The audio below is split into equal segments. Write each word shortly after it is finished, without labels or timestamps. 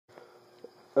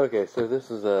Okay, so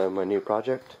this is my new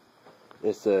project.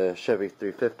 It's a Chevy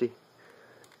 350.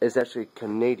 It's actually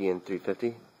Canadian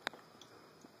 350,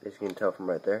 as you can tell from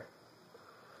right there.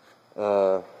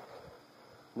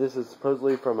 This is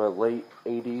supposedly from a late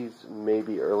 80s,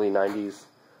 maybe early 90s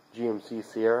GMC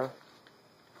Sierra.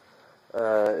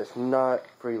 It's not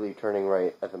freely turning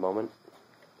right at the moment.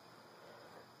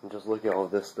 And just look at all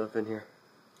of this stuff in here.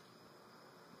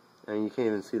 And you can't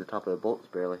even see the top of the bolts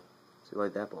barely. See,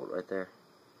 like that bolt right there.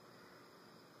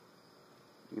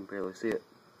 You can barely see it.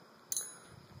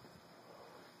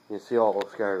 You can see all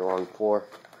scattered along the floor.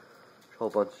 A whole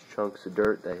bunch of chunks of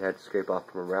dirt they had to scrape off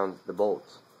from around the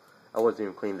bolts. I wasn't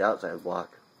even cleaning the outside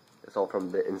block. It's all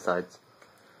from the insides.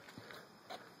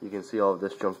 You can see all of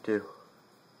this junk too.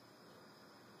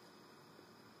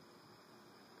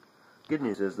 Good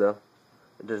news is though,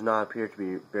 it does not appear to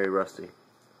be very rusty.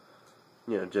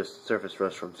 You know, just surface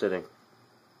rust from sitting.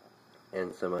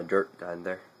 And some dirt got in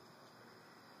there.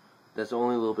 That's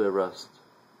only a little bit of rust.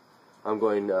 I'm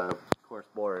going to, of course,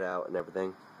 bore it out and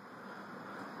everything.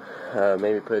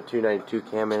 Maybe put a 292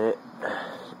 cam in it.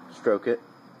 Stroke it.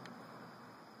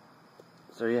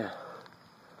 So yeah.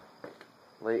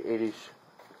 Late 80s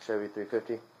Chevy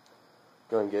 350.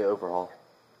 Going to get an overhaul.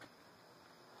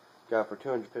 Got it for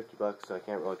 $250, so I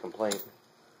can't really complain.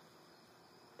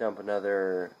 Dump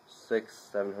another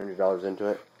 $600–700 into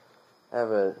it. I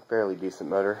have a fairly decent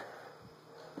motor.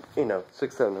 You know,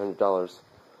 $600–700.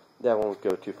 That won't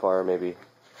go too far. Maybe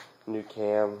new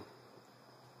cam.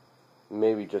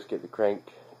 Maybe just get the crank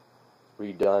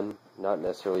redone. Not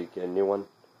necessarily get a new one.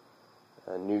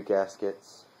 New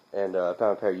gaskets. And I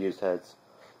found a pair of used heads.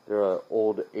 They're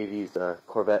old 80s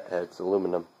Corvette heads,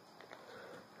 aluminum.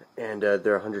 And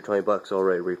they're $120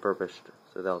 already refurbished.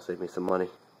 So that'll save me some money.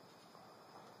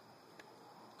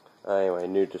 Anyway,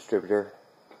 new distributor.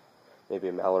 Maybe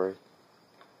a Mallory.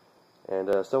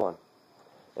 And so on.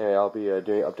 Anyway, I'll be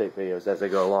doing update videos as I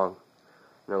go along.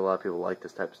 I know a lot of people like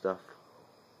this type of stuff.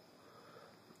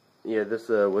 Yeah, this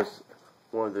was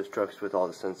one of those trucks with all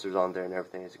the sensors on there and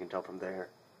everything, as you can tell from there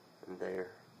and there.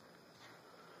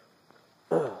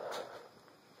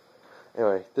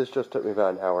 Anyway, this just took me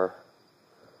about an hour.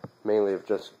 Mainly of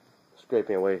just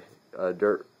scraping away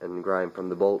dirt and grime from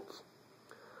the bolts.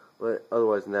 But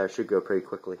otherwise than that, it should go pretty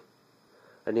quickly.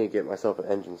 I need to get myself an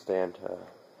engine stand.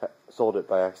 Sold it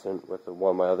by accident with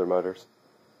one of my other motors.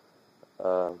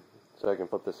 So I can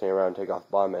flip this thing around, take off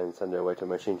the bottom end, and send it away to a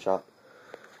machine shop.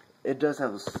 It does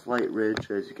have a slight ridge,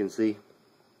 as you can see,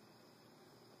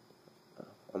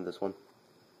 on this one.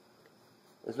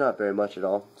 It's not very much at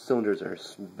all. Cylinders are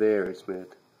very smooth.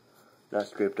 Not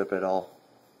scraped up at all.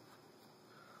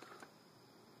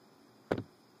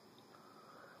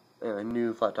 Anyway,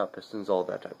 new flat top pistons, all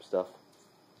that type of stuff.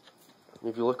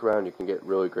 If you look around, you can get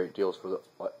really great deals for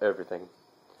everything.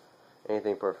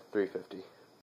 Anything for $350.